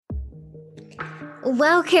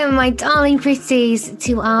Welcome, my darling pretties,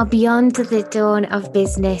 to our Beyond the Dawn of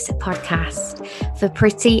Business podcast for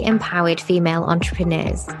pretty, empowered female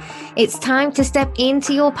entrepreneurs. It's time to step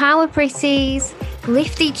into your power, pretties.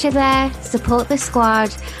 Lift each other, support the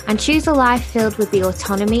squad, and choose a life filled with the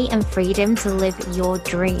autonomy and freedom to live your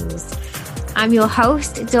dreams. I'm your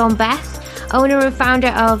host, Dawn Beth, owner and founder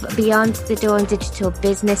of Beyond the Dawn digital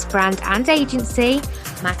business brand and agency.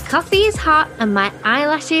 My coffee is hot and my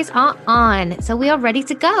eyelashes are on, so we are ready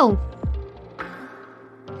to go.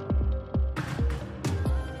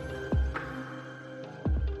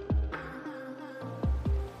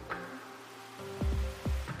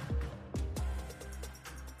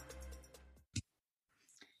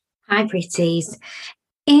 Hi, pretties.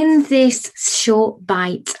 In this short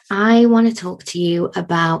bite, I want to talk to you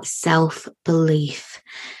about self-belief.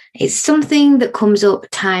 It's something that comes up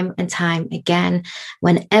time and time again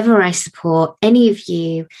whenever I support any of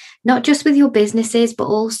you, not just with your businesses, but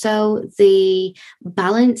also the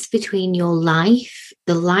balance between your life,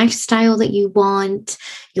 the lifestyle that you want,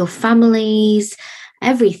 your families,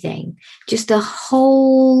 everything. Just a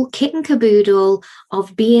whole kit and caboodle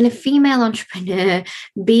of being a female entrepreneur,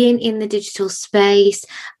 being in the digital space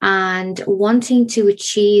and wanting to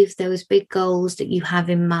achieve those big goals that you have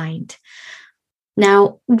in mind.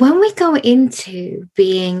 Now, when we go into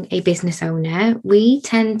being a business owner, we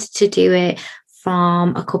tend to do it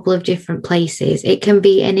from a couple of different places. It can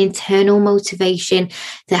be an internal motivation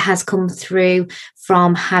that has come through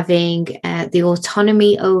from having the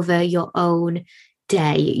autonomy over your own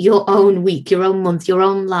day, your own week, your own month, your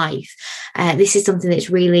own life. This is something that's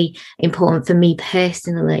really important for me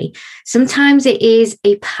personally. Sometimes it is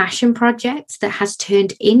a passion project that has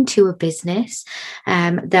turned into a business,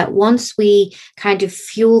 that once we kind of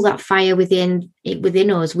fuel that fire within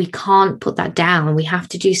us, we can't put that down. We have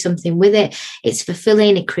to do something with it. It's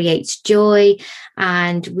fulfilling, it creates joy,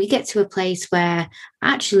 and we get to a place where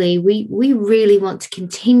actually we really want to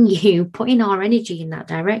continue putting our energy in that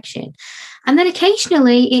direction. And then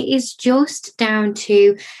occasionally it is just down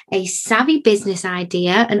to a savvy business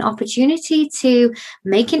idea, an opportunity to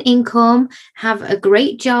make an income, have a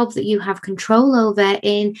great job that you have control over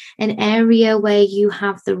in an area where you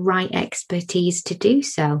have the right expertise to do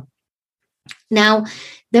so. Now,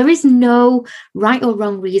 there is no right or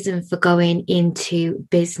wrong reason for going into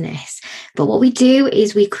business. But what we do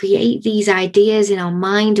is we create these ideas in our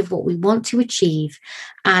mind of what we want to achieve,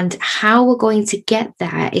 and how we're going to get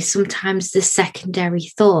there is sometimes the secondary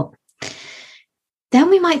thought. Then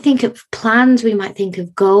we might think of plans, we might think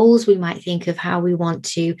of goals, we might think of how we want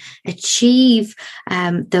to achieve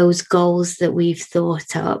those goals that we've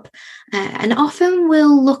thought up. And often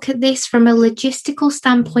we'll look at this from a logistical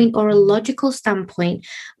standpoint or a logical standpoint,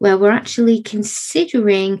 where we're actually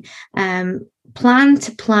considering plan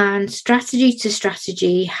to plan, strategy to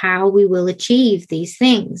strategy, how we will achieve these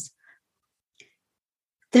things.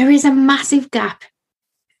 There is a massive gap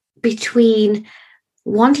between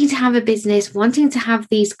wanting to have a business, wanting to have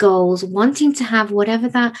these goals, wanting to have whatever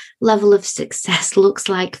that level of success looks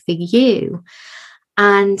like for you,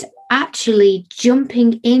 and actually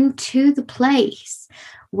jumping into the place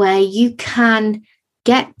where you can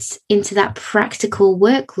get into that practical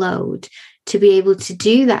workload to be able to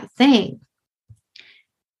do that thing.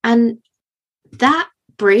 And that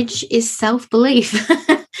bridge is self-belief.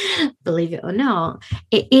 Believe it or not,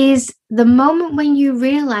 it is the moment when you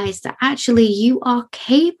realize that actually you are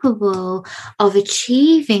capable of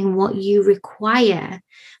achieving what you require,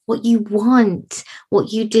 what you want,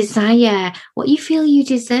 what you desire, what you feel you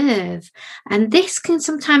deserve. And this can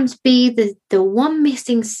sometimes be the one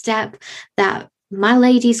missing step that my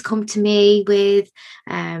ladies come to me with.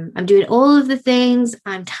 I'm doing all of the things.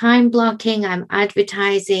 I'm time blocking. I'm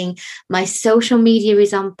advertising. My social media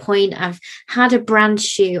is on point. I've had a brand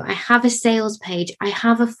shoot. I have a sales page. I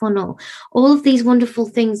have a funnel. All of these wonderful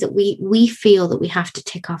things that we feel that we have to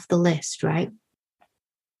tick off the list, right?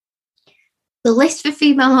 The list for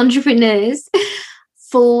female entrepreneurs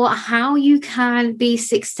for how you can be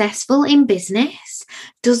successful in business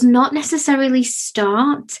does not necessarily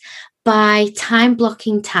start by time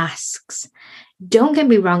blocking tasks. Don't get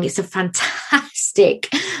me wrong, it's a fantastic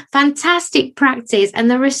practice. And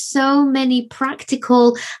there are so many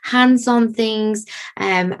practical hands-on things.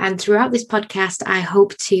 And throughout this podcast, I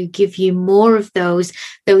hope to give you more of those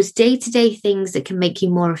day-to-day things that can make you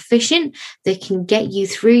more efficient, that can get you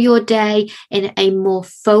through your day in a more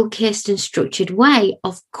focused and structured way,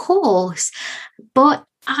 of course. But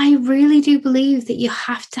I really do believe that you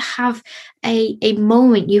have to have a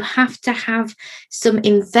moment. You have to have some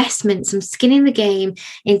investment, some skin in the game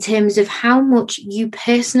in terms of how much you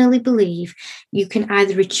personally believe you can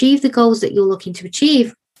either achieve the goals that you're looking to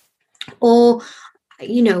achieve, or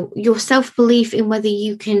your self-belief in whether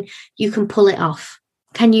you can pull it off.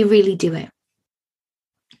 Can you really do it?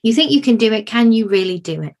 You think you can do it? Can you really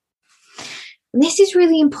do it? And this is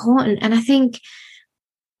really important. And I think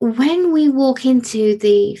when we walk into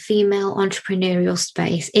the female entrepreneurial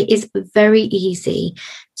space, it is very easy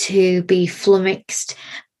to be flummoxed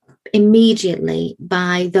immediately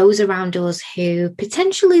by those around us who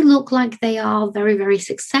potentially look like they are very, very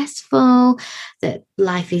successful, that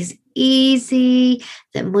life is easy,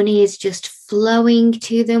 that money is just flowing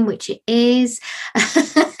to them, which it is,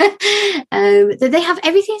 that they have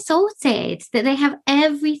everything sorted, that they have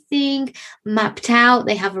everything mapped out,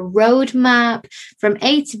 they have a roadmap from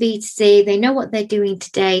A to B to C, they know what they're doing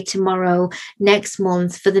today, tomorrow, next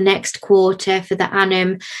month, for the next quarter, for the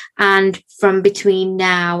annum, and from between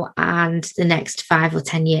now and the next 5 or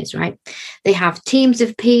 10 years, right? They have teams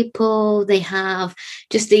of people, they have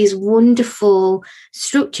just these wonderful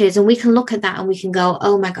structures, and we can look at that and we can go,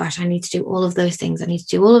 oh my gosh, I need to do all of those things. I need to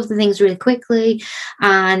do all of the things really quickly,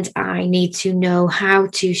 and I need to know how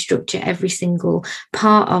to structure every single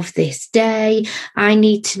part of this day. I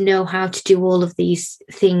need to know how to do all of these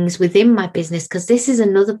things within my business, because this is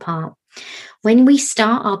another part. When we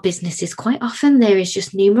start our businesses, quite often there is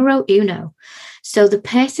just numero uno. So the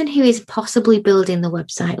person who is possibly building the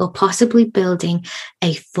website, or possibly building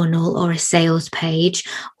a funnel or a sales page,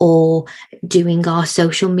 or doing our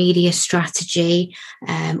social media strategy,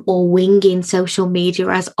 or winging social media,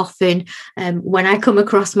 as often when I come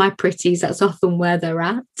across my pretties, that's often where they're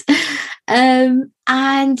at.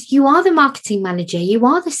 And you are the marketing manager, you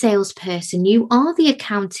are the salesperson, you are the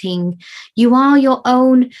accounting, you are your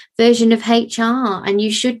own version of HR, and you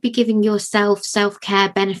should be giving yourself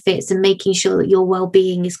self-care benefits and making sure that your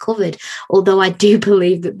well-being is covered. Although I do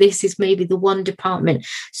believe that this is maybe the one department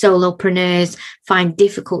solopreneurs find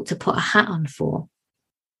difficult to put a hat on for.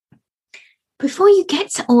 Before you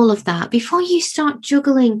get to all of that, before you start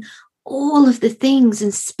juggling all of the things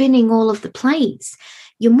and spinning all of the plates,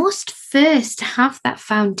 you must first have that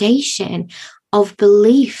foundation of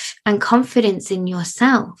belief and confidence in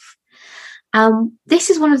yourself.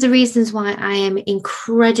 This is one of the reasons why I am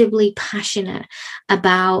incredibly passionate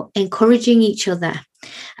about encouraging each other,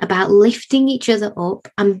 about lifting each other up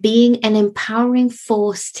and being an empowering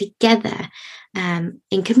force together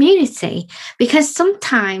in community. Because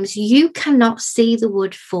sometimes you cannot see the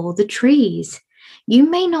wood for the trees. You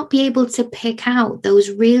may not be able to pick out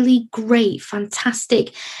those really great,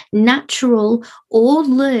 fantastic, natural or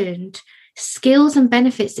learned skills and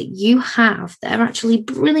benefits that you have that are actually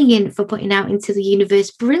brilliant for putting out into the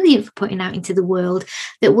universe, brilliant for putting out into the world,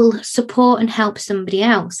 that will support and help somebody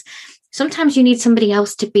else. Sometimes you need somebody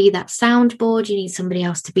else to be that soundboard. You need somebody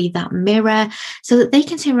else to be that mirror, so that they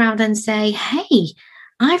can turn around and say, hey,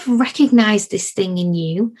 I've recognized this thing in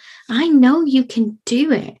you. I know you can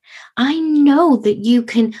do it. I know that you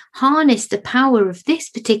can harness the power of this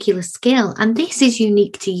particular skill, and this is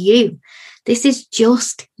unique to you. This is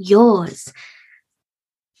just yours.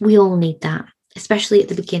 We all need that, especially at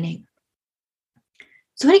the beginning.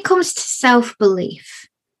 So when it comes to self-belief,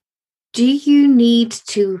 do you need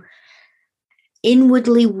to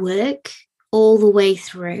inwardly work all the way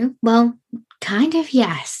through? Well, kind of,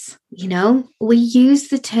 yes. We use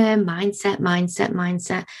the term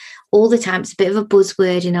mindset all the time. It's a bit of a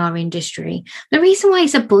buzzword in our industry. The reason why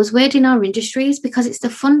it's a buzzword in our industry is because it's the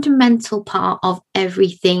fundamental part of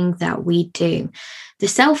everything that we do. The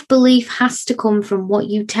self-belief has to come from what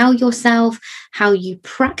you tell yourself, how you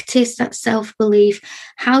practice that self-belief,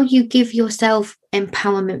 how you give yourself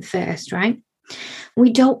empowerment first, right?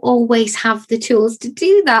 We don't always have the tools to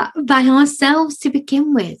do that by ourselves to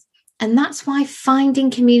begin with. And that's why finding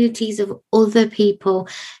communities of other people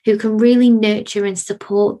who can really nurture and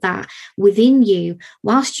support that within you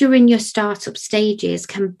whilst you're in your startup stages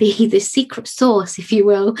can be the secret sauce, if you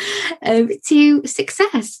will, to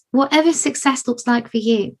success, whatever success looks like for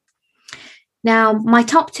you. Now, my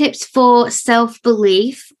top tips for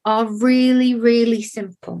self-belief are really, really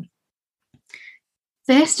simple.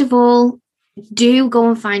 First of all, do go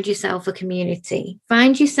and find yourself a community.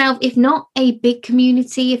 Find yourself, if not a big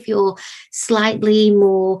community, if you're slightly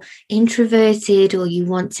more introverted or you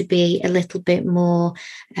want to be a little bit more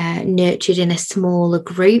nurtured in a smaller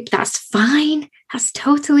group, that's fine. That's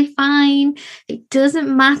totally fine. It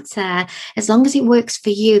doesn't matter. As long as it works for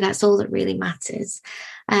you, that's all that really matters.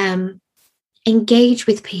 Engage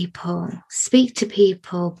with people, speak to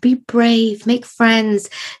people, be brave, make friends.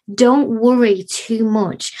 Don't worry too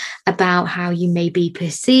much about how you may be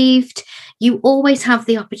perceived. You always have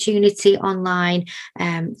the opportunity online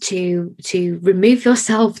to remove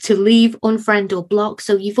yourself, to leave, unfriend or block.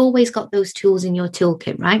 So you've always got those tools in your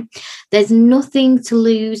toolkit, right? There's nothing to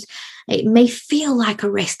lose. It may feel like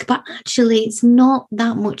a risk, but actually it's not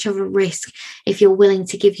that much of a risk if you're willing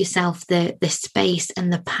to give yourself the space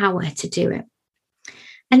and the power to do it.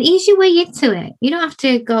 And ease your way into it. You don't have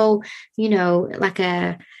to go, like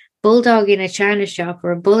a bulldog in a china shop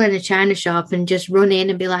or a bull in a china shop and just run in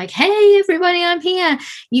and be like, hey, everybody, I'm here.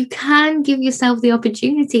 You can give yourself the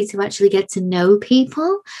opportunity to actually get to know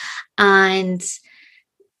people and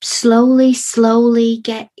slowly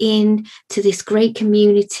get into this great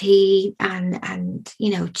community and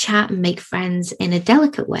chat and make friends in a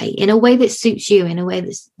delicate way, in a way that suits you, in a way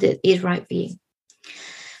that is right for you.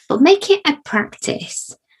 But make it a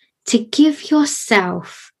practice to give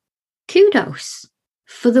yourself kudos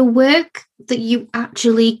for the work that you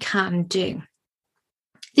actually can do.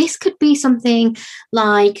 This could be something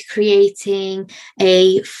like creating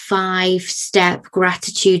a 5-step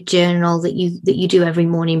gratitude journal that you do every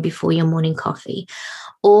morning before your morning coffee.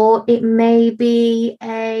 Or it may be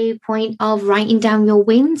a point of writing down your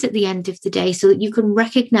wins at the end of the day so that you can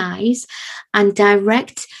recognize and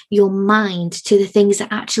direct your mind to the things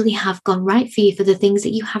that actually have gone right for you, for the things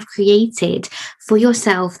that you have created for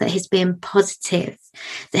yourself that has been positive,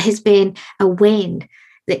 that has been a win,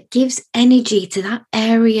 that gives energy to that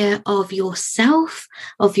area of yourself,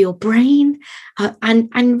 of your brain,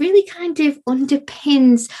 and really kind of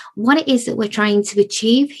underpins what it is that we're trying to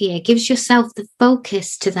achieve here, gives yourself the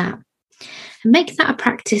focus to that. And make that a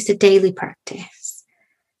practice, a daily practice.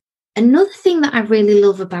 Another thing that I really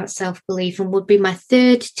love about self-belief, and would be my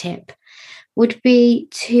third tip, would be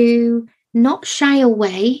to not shy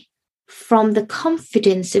away from the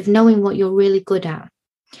confidence of knowing what you're really good at.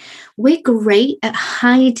 We're great at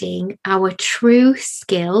hiding our true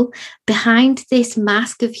skill behind this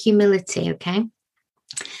mask of humility, okay?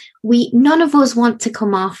 None of us want to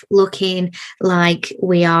come off looking like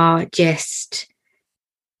we are just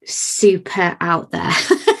super out there.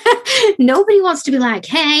 Nobody wants to be like,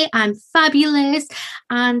 hey, I'm fabulous.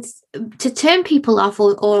 And to turn people off,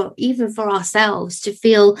 or even for ourselves to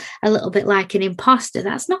feel a little bit like an imposter,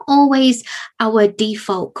 that's not always our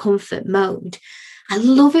default comfort mode. I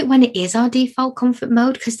love it when it is our default comfort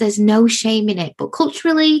mode because there's no shame in it. But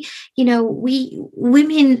culturally, we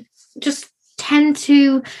women just tend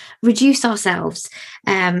to reduce ourselves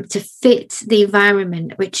to fit the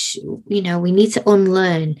environment, which, we need to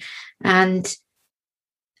unlearn. And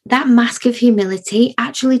that mask of humility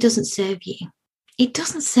actually doesn't serve you. It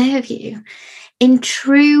doesn't serve you. In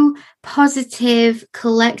true, positive,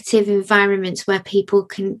 collective environments where people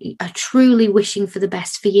are truly wishing for the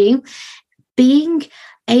best for you, being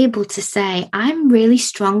able to say, I'm really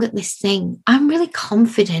strong at this thing. I'm really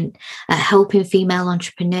confident at helping female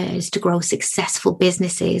entrepreneurs to grow successful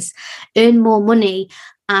businesses, earn more money,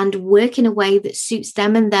 and work in a way that suits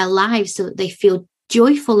them and their lives so that they feel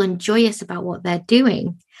joyful and joyous about what they're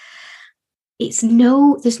doing. There's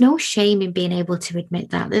no shame in being able to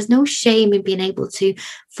admit that. There's no shame in being able to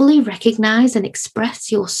fully recognize and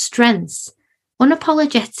express your strengths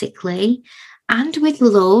unapologetically and with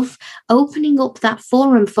love, opening up that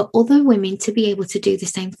forum for other women to be able to do the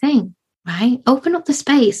same thing, right? Open up the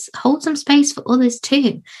space, hold some space for others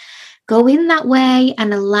too. Go in that way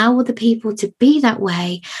and allow other people to be that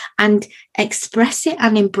way and express it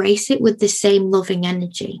and embrace it with the same loving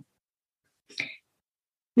energy.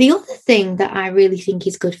 The other thing that I really think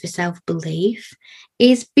is good for self-belief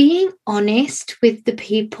is being honest with the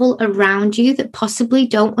people around you that possibly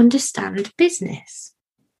don't understand business.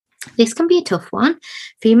 This can be a tough one.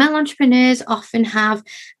 Female entrepreneurs often have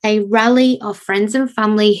a rally of friends and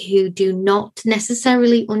family who do not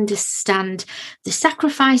necessarily understand the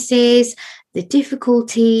sacrifices, the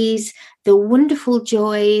difficulties, the wonderful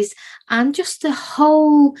joys, and just the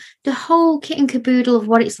whole kit and caboodle of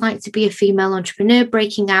what it's like to be a female entrepreneur,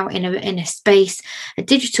 breaking out in a space, a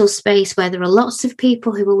digital space where there are lots of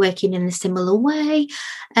people who are working in a similar way,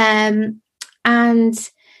 and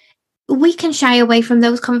we can shy away from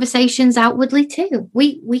those conversations outwardly too.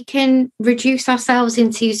 We can reduce ourselves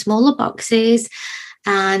into smaller boxes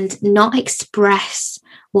and not express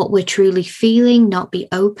what we're truly feeling, not be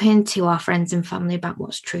open to our friends and family about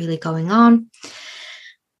what's truly going on.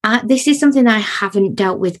 This is something I haven't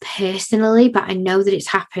dealt with personally, but I know that it's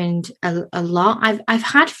happened a lot. I've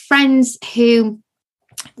had friends who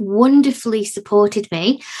wonderfully supported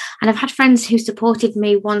me, and I've had friends who supported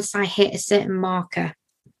me once I hit a certain marker.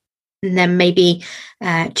 and then maybe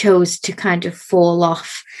chose to kind of fall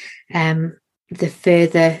off the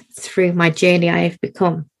further through my journey I have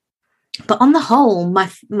become. But on the whole,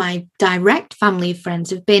 my direct family of friends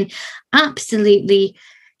have been absolutely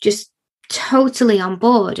just totally on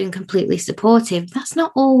board and completely supportive. That's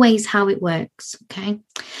not always how it works, okay?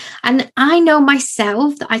 And I know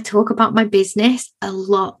myself that I talk about my business a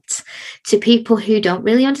lot to people who don't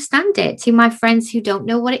really understand it, to my friends who don't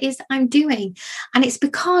know what it is that I'm doing. And it's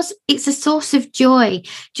because it's a source of joy,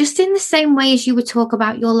 just in the same way as you would talk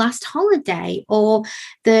about your last holiday or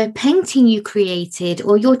the painting you created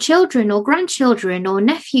or your children or grandchildren or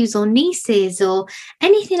nephews or nieces or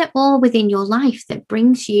anything at all within your life that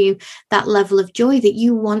brings you that level of joy that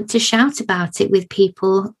you want to shout about it with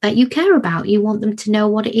people that you care about. You want them to know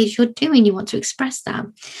what it is you're doing. You want to express that.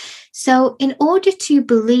 So in order to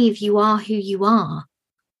believe you are who you are,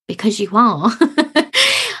 because you are,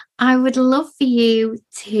 I would love for you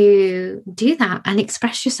to do that and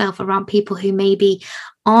express yourself around people who maybe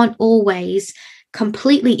aren't always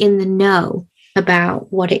completely in the know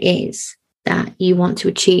about what it is that you want to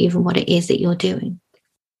achieve and what it is that you're doing.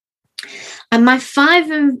 And my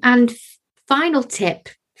fifth and final tip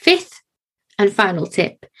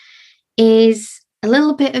is a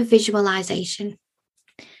little bit of visualization.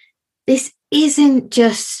 This isn't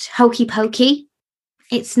just hokey pokey.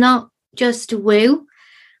 It's not just woo.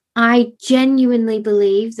 I genuinely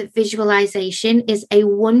believe that visualization is a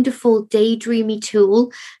wonderful daydreamy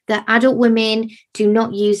tool that adult women do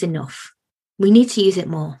not use enough. We need to use it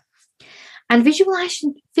more. And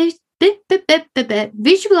visualization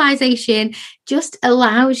just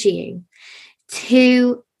allows you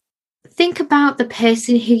to think about the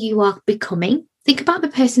person who you are becoming, think about the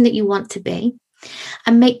person that you want to be,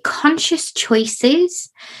 and make conscious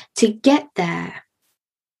choices to get there.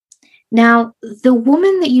 Now, the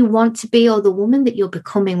woman that you want to be, or the woman that you're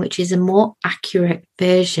becoming, which is a more accurate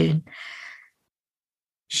version,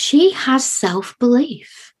 she has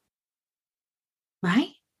self-belief,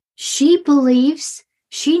 right? She believes,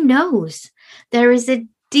 she knows there is a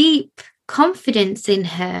deep confidence in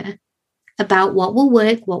her about what will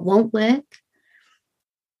work, what won't work.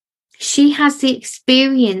 She has the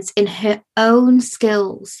experience in her own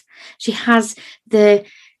skills. She has the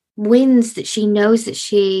wins that she knows that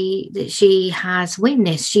she has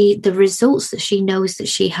witnessed, the results that she knows that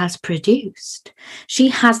she has produced. She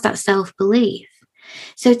has that self-belief.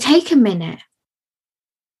 So take a minute,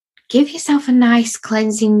 give yourself a nice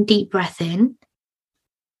cleansing deep breath in,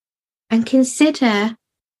 and consider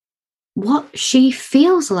what she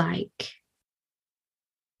feels like.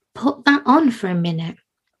 Put that on for a minute.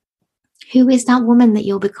 Who is that woman that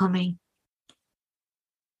you're becoming?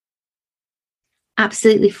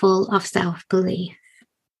 Absolutely full of self-belief.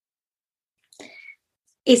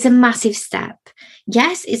 It's a massive step.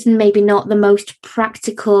 Yes, it's maybe not the most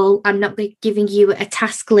practical. I'm not giving you a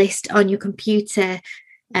task list on your computer,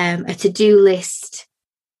 a to-do list,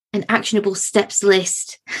 an actionable steps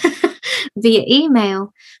list via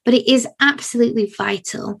email, but it is absolutely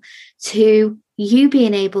vital to you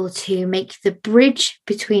being able to make the bridge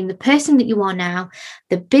between the person that you are now,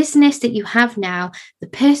 the business that you have now, the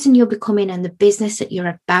person you're becoming, and the business that you're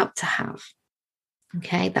about to have.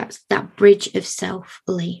 Okay, that's that bridge of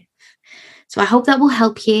self-belief. So I hope that will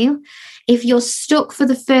help you. If you're stuck for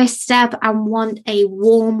the first step and want a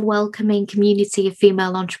warm, welcoming community of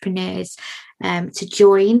female entrepreneurs to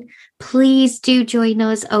join, please do join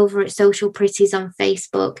us over at Social Pretties on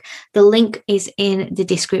Facebook. The link is in the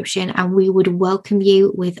description, and we would welcome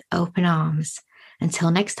you with open arms.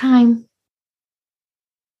 Until next time.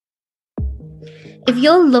 If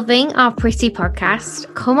you're loving our Pretty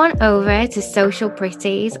podcast, come on over to Social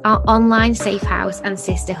Pretties, our online safe house and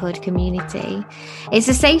sisterhood community. It's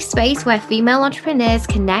a safe space where female entrepreneurs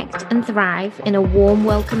connect and thrive in a warm,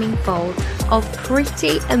 welcoming fold of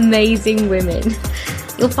pretty amazing women.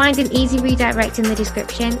 You'll find an easy redirect in the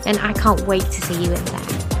description, and I can't wait to see you in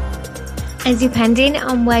there. And depending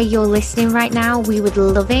on where you're listening right now, we would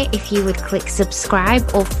love it if you would click subscribe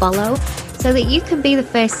or follow, so that you can be the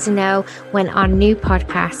first to know when our new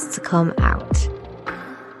podcasts come out.